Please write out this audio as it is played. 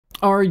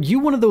Are you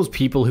one of those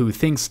people who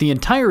thinks the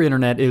entire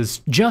internet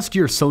is just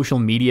your social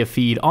media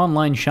feed,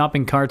 online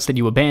shopping carts that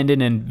you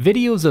abandon, and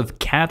videos of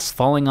cats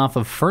falling off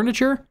of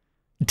furniture?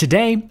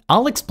 Today,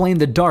 I'll explain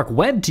the dark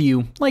web to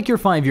you like you're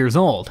 5 years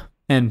old.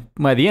 And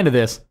by the end of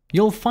this,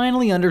 you'll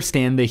finally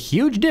understand the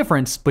huge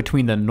difference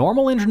between the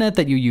normal internet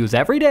that you use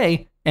every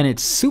day and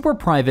its super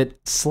private,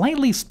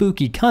 slightly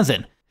spooky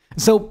cousin.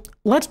 So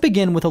let's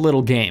begin with a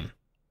little game.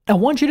 I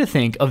want you to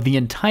think of the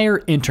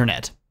entire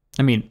internet,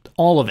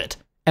 all of it,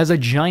 as a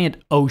giant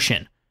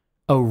ocean.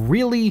 A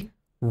really,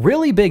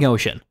 really big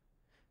ocean.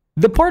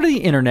 The part of the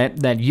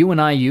internet that you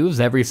and I use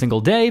every single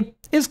day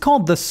is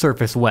called the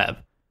surface web.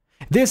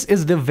 This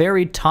is the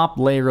very top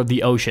layer of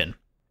the ocean.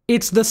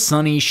 It's the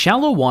sunny,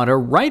 shallow water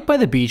right by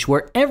the beach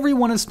where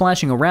everyone is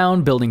splashing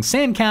around, building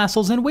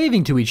sandcastles, and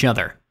waving to each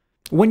other.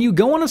 When you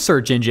go on a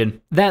search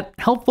engine, that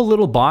helpful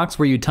little box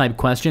where you type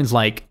questions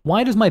like,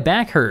 "Why does my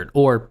back hurt?"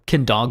 or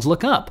 "Can dogs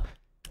look up?"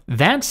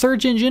 That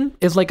search engine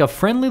is like a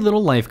friendly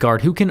little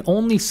lifeguard who can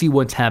only see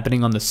what's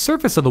happening on the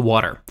surface of the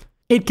water.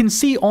 It can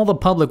see all the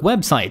public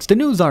websites, the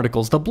news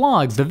articles, the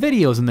blogs, the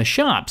videos, and the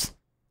shops.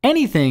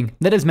 Anything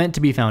that is meant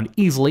to be found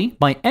easily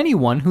by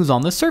anyone who's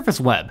on the surface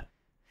web.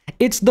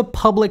 It's the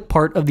public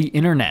part of the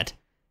internet.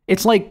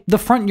 It's like the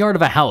front yard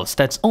of a house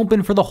that's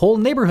open for the whole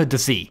neighborhood to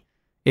see.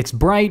 It's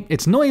bright,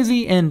 it's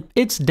noisy, and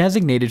it's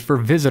designated for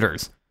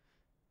visitors.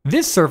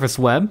 This surface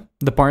web,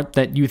 the part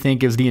that you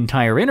think is the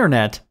entire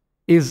internet,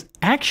 is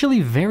actually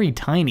very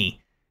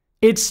tiny.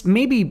 It's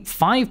maybe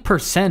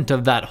 5%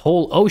 of that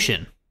whole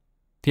ocean.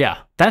 Yeah,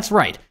 that's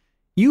right.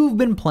 You've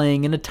been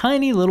playing in a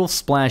tiny little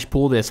splash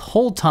pool this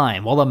whole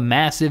time while a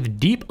massive,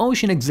 deep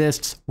ocean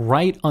exists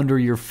right under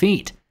your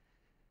feet.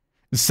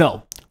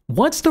 So,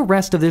 what's the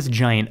rest of this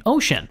giant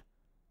ocean?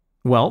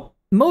 Well,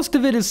 most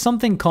of it is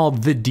something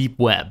called the deep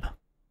web.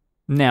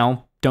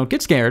 Now, don't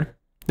get scared.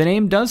 The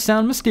name does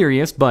sound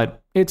mysterious,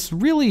 but it's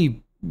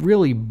really,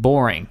 really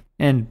boring,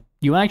 and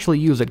you actually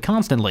use it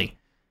constantly.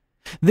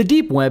 The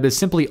deep web is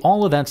simply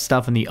all of that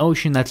stuff in the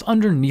ocean that's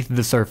underneath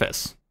the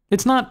surface.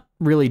 It's not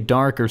really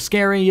dark or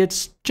scary,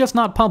 it's just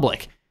not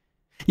public.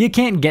 You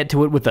can't get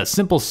to it with a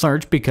simple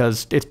search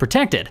because it's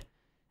protected.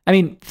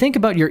 Think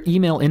about your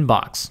email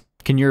inbox.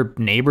 Can your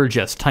neighbor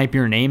just type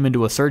your name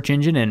into a search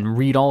engine and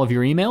read all of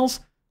your emails?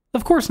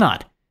 Of course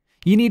not.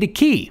 You need a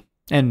key,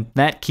 and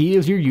that key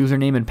is your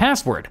username and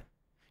password.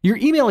 Your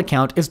email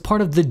account is part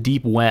of the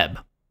deep web.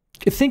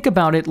 Think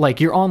about it like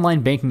your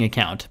online banking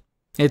account.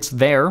 It's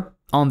there,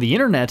 on the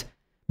internet,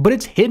 but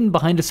it's hidden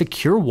behind a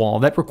secure wall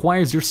that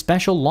requires your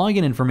special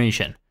login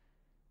information.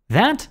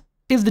 That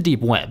is the deep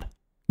web.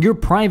 Your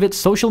private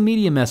social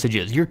media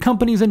messages, your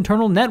company's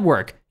internal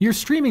network, your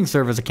streaming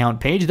service account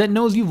page that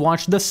knows you've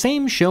watched the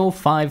same show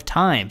 5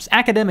 times,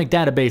 academic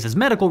databases,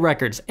 medical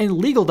records, and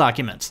legal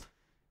documents.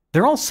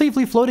 They're all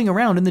safely floating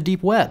around in the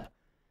deep web.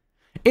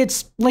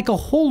 It's like a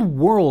whole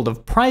world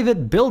of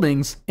private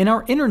buildings in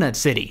our internet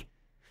city.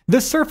 The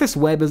surface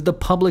web is the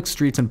public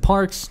streets and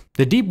parks.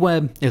 The deep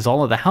web is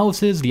all of the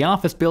houses, the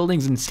office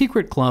buildings, and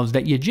secret clubs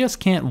that you just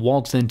can't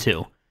waltz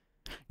into.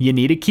 You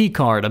need a key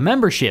card, a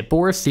membership,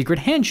 or a secret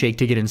handshake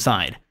to get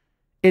inside.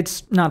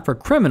 It's not for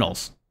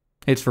criminals.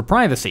 It's for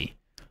privacy.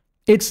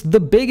 It's the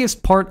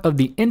biggest part of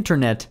the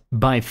internet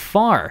by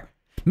far,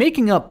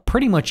 making up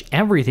pretty much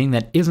everything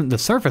that isn't the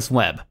surface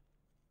web.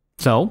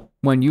 So,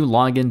 when you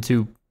log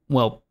into,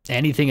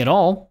 anything at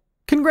all,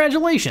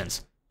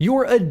 congratulations!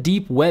 You're a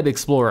deep web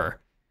explorer.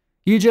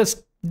 You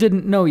just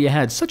didn't know you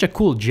had such a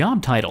cool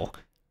job title.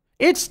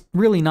 It's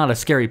really not a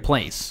scary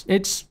place.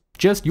 It's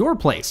just your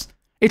place.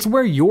 It's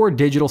where your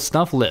digital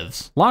stuff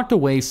lives, locked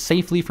away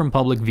safely from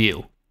public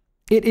view.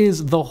 It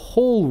is the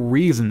whole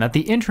reason that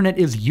the internet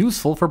is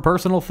useful for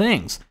personal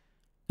things.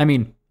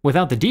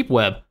 Without the deep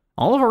web,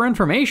 all of our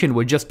information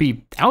would just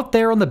be out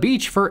there on the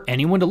beach for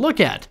anyone to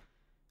look at,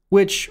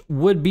 which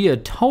would be a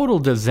total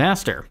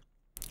disaster.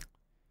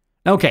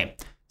 Okay,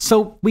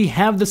 so we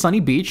have the sunny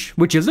beach,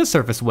 which is the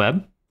surface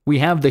web. We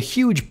have the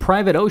huge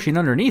private ocean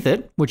underneath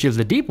it, which is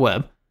the deep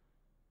web.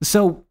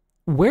 So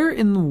where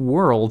in the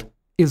world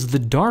is the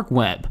dark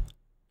web?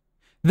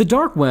 The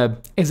dark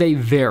web is a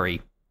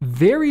very,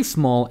 very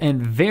small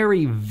and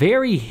very,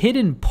 very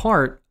hidden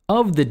part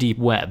of the deep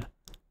web.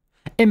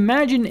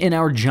 Imagine in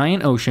our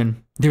giant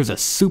ocean, there's a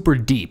super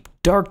deep,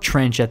 dark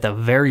trench at the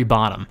very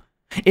bottom.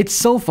 It's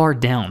so far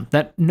down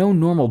that no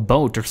normal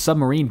boat or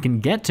submarine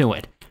can get to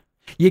it.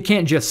 You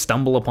can't just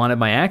stumble upon it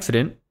by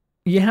accident.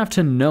 You have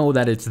to know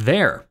that it's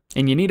there,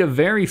 and you need a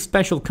very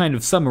special kind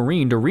of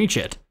submarine to reach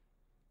it.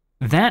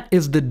 That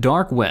is the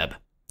dark web.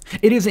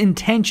 It is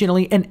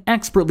intentionally and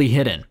expertly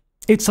hidden.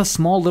 It's a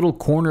small little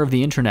corner of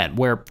the internet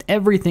where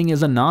everything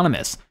is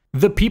anonymous.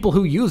 The people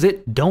who use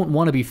it don't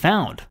want to be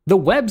found. The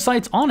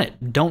websites on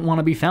it don't want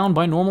to be found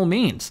by normal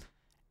means.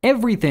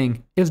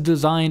 Everything is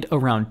designed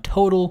around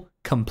total,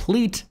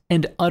 complete,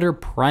 and utter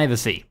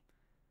privacy.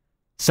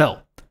 So,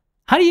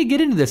 how do you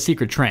get into this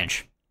secret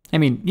trench?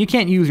 You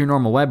can't use your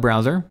normal web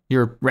browser.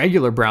 Your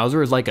regular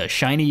browser is like a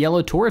shiny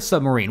yellow tourist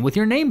submarine with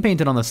your name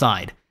painted on the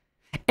side.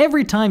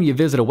 Every time you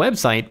visit a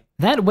website,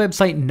 that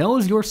website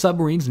knows your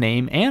submarine's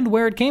name and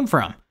where it came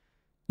from.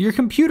 Your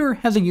computer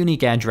has a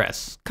unique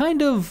address,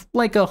 kind of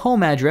like a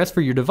home address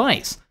for your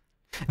device.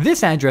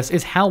 This address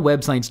is how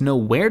websites know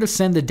where to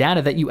send the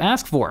data that you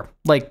ask for,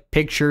 like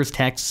pictures,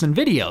 texts, and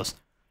videos.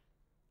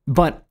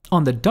 But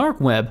on the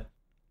dark web,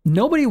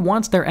 nobody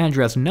wants their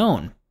address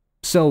known,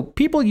 so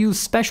people use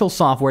special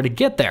software to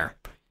get there.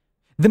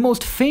 The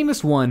most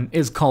famous one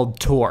is called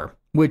Tor,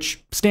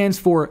 which stands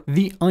for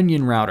the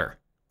Onion Router,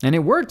 and it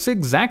works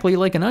exactly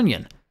like an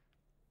onion.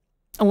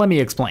 Let me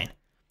explain.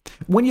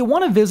 When you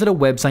want to visit a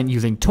website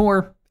using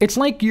Tor, it's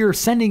like you're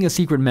sending a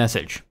secret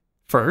message.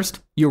 First,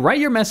 you write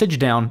your message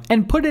down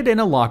and put it in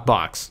a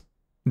lockbox.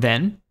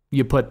 Then,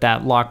 you put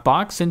that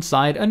lockbox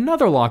inside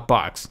another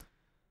lockbox.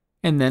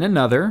 And then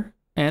another,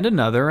 and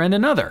another, and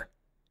another.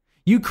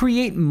 You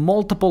create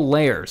multiple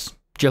layers,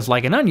 just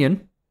like an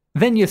onion.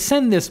 Then you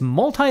send this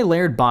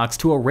multi-layered box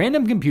to a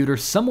random computer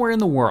somewhere in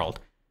the world.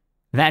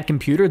 That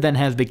computer then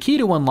has the key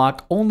to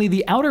unlock only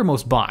the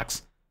outermost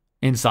box.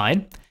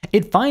 Inside,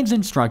 it finds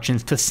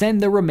instructions to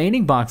send the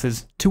remaining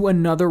boxes to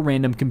another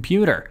random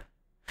computer.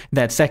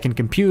 That second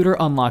computer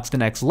unlocks the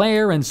next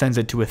layer and sends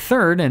it to a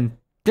third, and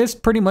this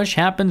pretty much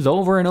happens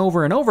over and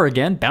over and over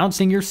again,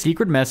 bouncing your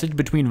secret message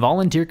between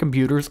volunteer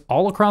computers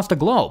all across the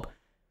globe.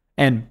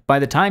 And by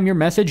the time your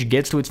message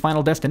gets to its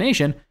final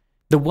destination,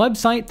 the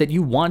website that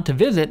you want to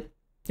visit,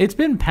 it's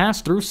been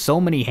passed through so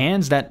many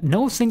hands that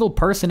no single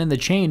person in the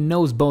chain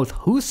knows both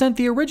who sent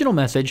the original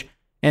message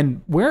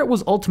and where it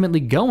was ultimately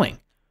going.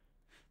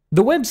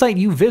 The website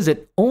you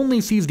visit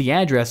only sees the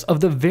address of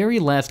the very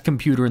last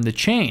computer in the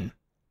chain,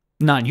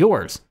 not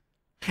yours.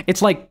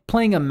 It's like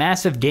playing a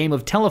massive game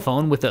of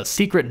telephone with a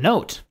secret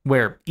note,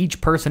 where each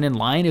person in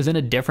line is in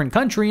a different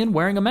country and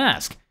wearing a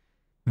mask.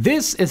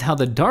 This is how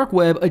the dark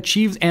web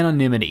achieves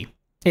anonymity.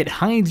 It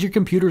hides your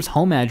computer's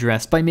home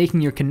address by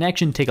making your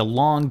connection take a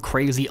long,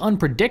 crazy,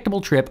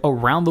 unpredictable trip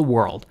around the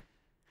world.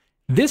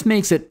 This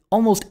makes it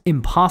almost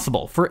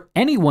impossible for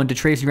anyone to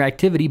trace your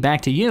activity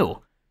back to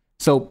you.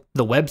 So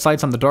the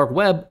websites on the dark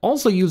web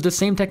also use the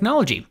same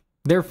technology.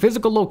 Their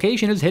physical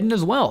location is hidden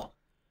as well.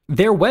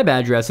 Their web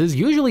addresses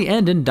usually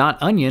end in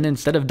 .onion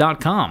instead of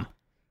 .com.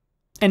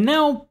 And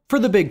now for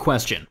the big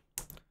question.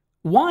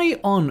 Why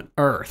on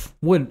earth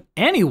would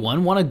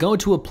anyone want to go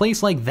to a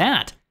place like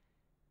that?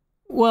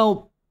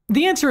 Well,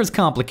 the answer is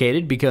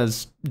complicated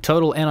because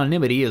total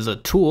anonymity is a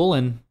tool,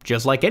 and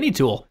just like any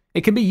tool,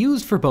 it can be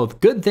used for both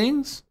good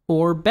things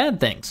or bad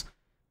things.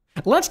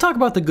 Let's talk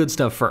about the good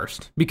stuff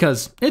first,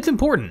 because it's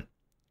important.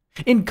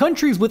 In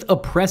countries with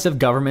oppressive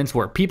governments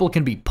where people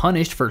can be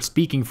punished for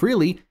speaking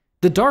freely,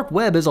 the dark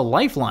web is a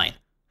lifeline.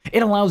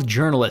 It allows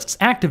journalists,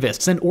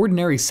 activists, and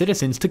ordinary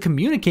citizens to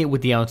communicate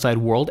with the outside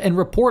world and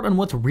report on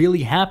what's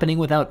really happening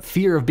without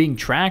fear of being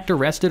tracked,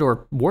 arrested,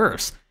 or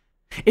worse.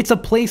 It's a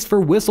place for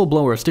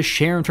whistleblowers to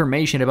share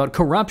information about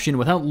corruption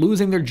without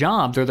losing their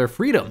jobs or their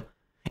freedom.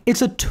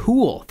 It's a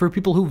tool for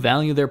people who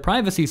value their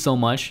privacy so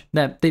much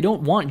that they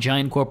don't want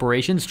giant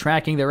corporations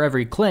tracking their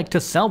every click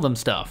to sell them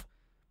stuff.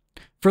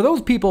 For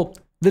those people,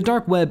 the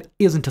dark web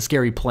isn't a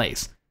scary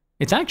place.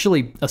 It's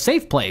actually a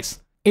safe place.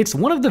 It's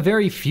one of the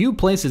very few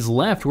places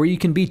left where you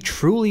can be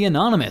truly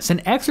anonymous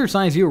and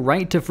exercise your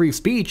right to free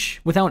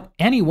speech without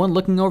anyone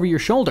looking over your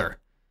shoulder.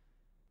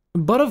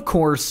 But of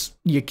course,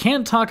 you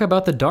can't talk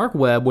about the dark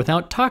web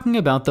without talking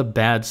about the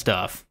bad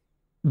stuff.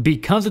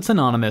 Because it's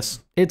anonymous,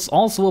 it's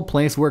also a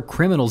place where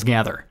criminals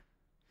gather.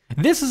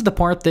 This is the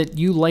part that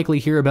you likely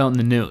hear about in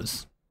the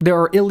news. There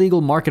are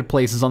illegal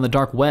marketplaces on the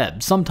dark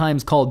web,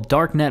 sometimes called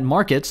darknet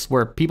markets,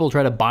 where people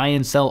try to buy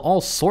and sell all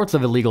sorts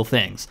of illegal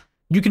things.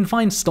 You can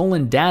find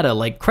stolen data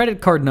like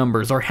credit card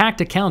numbers or hacked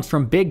accounts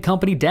from big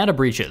company data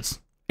breaches.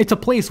 It's a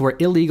place where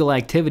illegal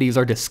activities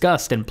are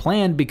discussed and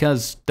planned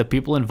because the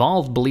people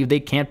involved believe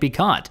they can't be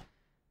caught.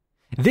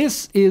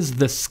 This is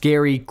the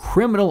scary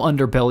criminal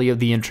underbelly of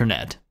the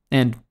internet,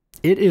 and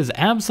it is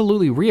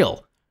absolutely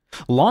real.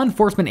 Law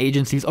enforcement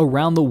agencies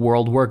around the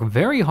world work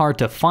very hard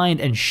to find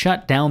and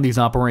shut down these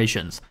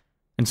operations,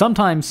 and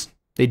sometimes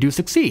they do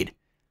succeed.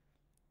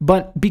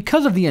 But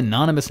because of the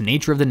anonymous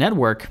nature of the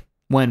network,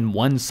 when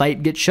one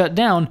site gets shut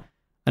down,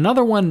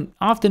 another one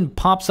often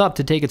pops up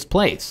to take its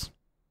place.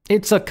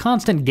 It's a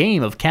constant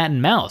game of cat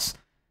and mouse.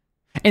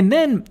 And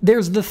then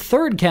there's the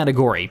third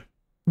category,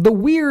 the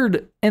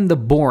weird and the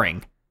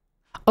boring.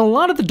 A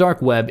lot of the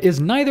dark web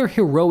is neither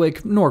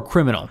heroic nor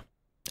criminal.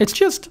 It's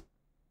just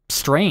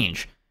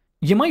strange.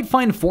 You might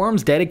find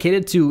forums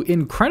dedicated to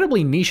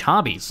incredibly niche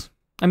hobbies.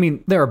 I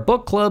mean, there are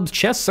book clubs,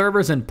 chess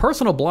servers, and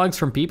personal blogs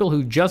from people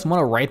who just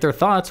want to write their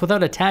thoughts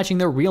without attaching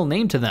their real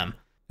name to them.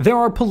 There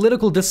are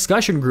political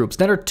discussion groups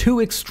that are too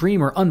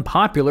extreme or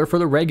unpopular for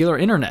the regular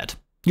internet.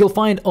 You'll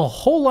find a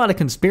whole lot of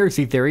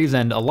conspiracy theories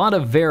and a lot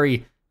of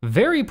very,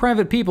 very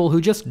private people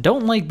who just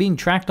don't like being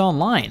tracked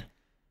online.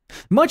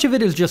 Much of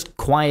it is just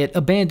quiet,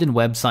 abandoned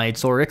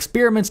websites or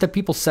experiments that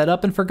people set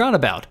up and forgot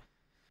about.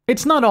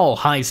 It's not all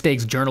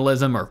high-stakes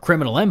journalism or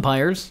criminal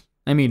empires.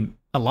 I mean,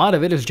 a lot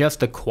of it is just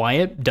the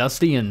quiet,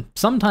 dusty, and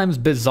sometimes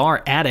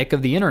bizarre attic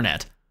of the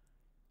internet.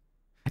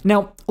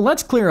 Now,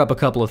 let's clear up a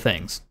couple of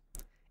things.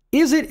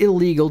 Is it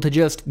illegal to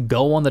just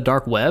go on the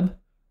dark web?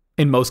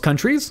 In most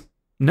countries,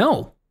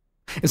 no.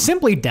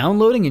 Simply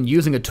downloading and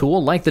using a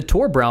tool like the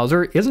Tor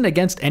browser isn't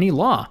against any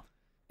law.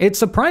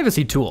 It's a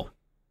privacy tool.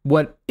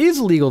 What is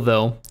legal,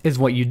 though, is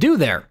what you do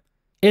there.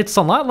 It's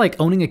a lot like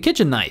owning a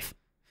kitchen knife.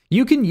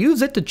 You can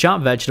use it to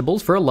chop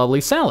vegetables for a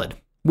lovely salad,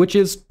 which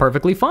is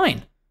perfectly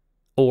fine.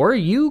 Or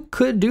you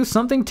could do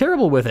something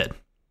terrible with it.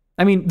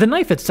 I mean, the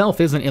knife itself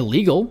isn't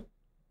illegal.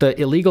 The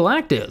illegal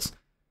act is.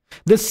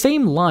 The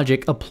same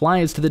logic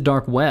applies to the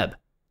dark web.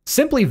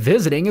 Simply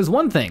visiting is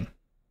one thing,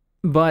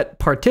 but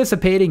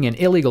participating in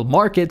illegal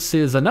markets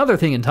is another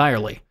thing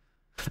entirely.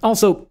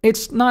 Also,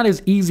 it's not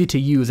as easy to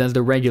use as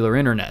the regular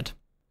internet.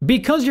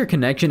 Because your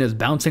connection is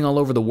bouncing all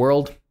over the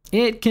world,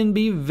 it can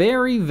be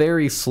very,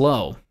 very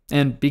slow.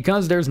 And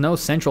because there's no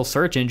central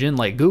search engine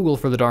like Google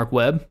for the dark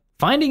web,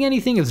 finding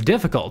anything is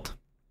difficult.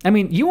 I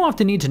mean, you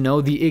often need to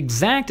know the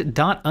exact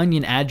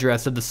 .onion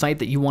address of the site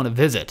that you want to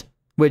visit,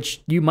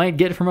 which you might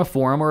get from a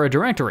forum or a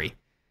directory.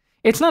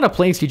 It's not a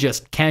place you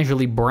just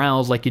casually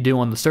browse like you do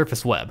on the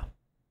surface web.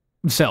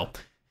 So,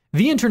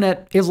 the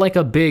internet is like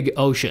a big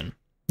ocean.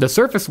 The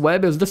surface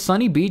web is the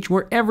sunny beach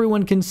where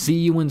everyone can see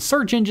you and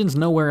search engines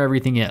know where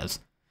everything is.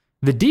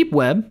 The deep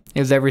web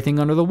is everything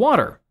under the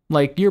water,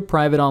 like your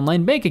private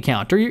online bank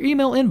account or your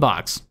email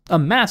inbox, a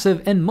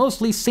massive and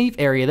mostly safe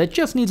area that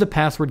just needs a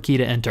password key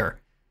to enter.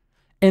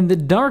 And the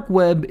dark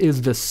web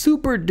is the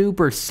super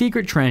duper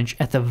secret trench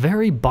at the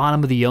very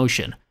bottom of the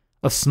ocean,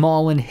 a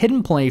small and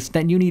hidden place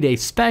that you need a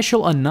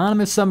special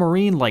anonymous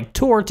submarine like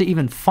Tor to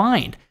even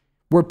find,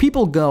 where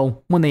people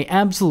go when they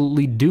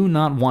absolutely do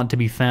not want to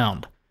be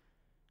found.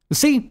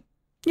 See,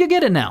 you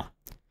get it now.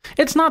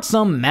 It's not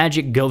some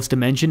magic ghost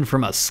dimension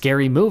from a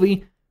scary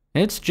movie.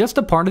 It's just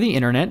a part of the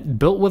internet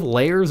built with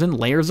layers and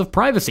layers of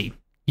privacy,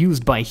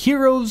 used by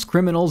heroes,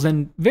 criminals,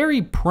 and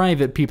very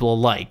private people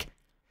alike.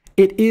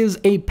 It is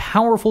a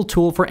powerful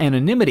tool for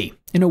anonymity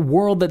in a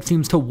world that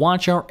seems to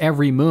watch our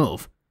every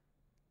move.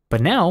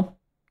 But now,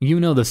 you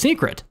know the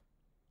secret.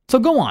 So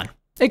go on,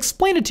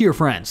 explain it to your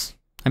friends.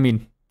 I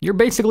mean, you're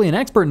basically an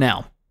expert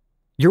now.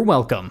 You're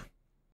welcome.